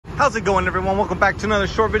How's it going, everyone? Welcome back to another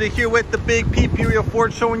short video here with the Big P Imperial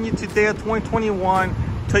Ford, showing you today a 2021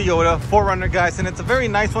 Toyota 4Runner, guys. And it's a very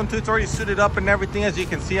nice one too. It's already suited up and everything. As you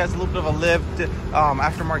can see, it has a little bit of a lift,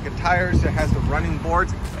 aftermarket tires. It has the running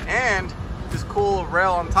boards and this cool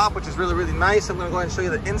rail on top, which is really nice. I'm gonna go ahead and show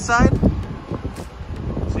you the inside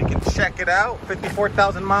so you can check it out.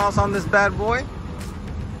 54,000 miles on this bad boy,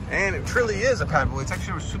 and it truly is a bad boy. It's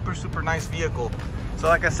actually a super nice vehicle. So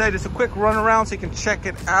like I said, just a quick run around so you can check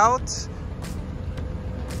it out.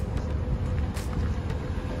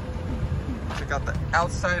 Check out the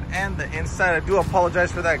outside and the inside. I do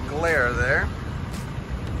apologize for that glare there.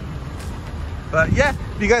 But yeah,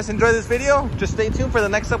 if you guys enjoy this video, just stay tuned for the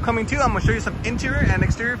next upcoming two. I'm gonna show you some interior and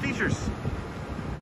exterior features.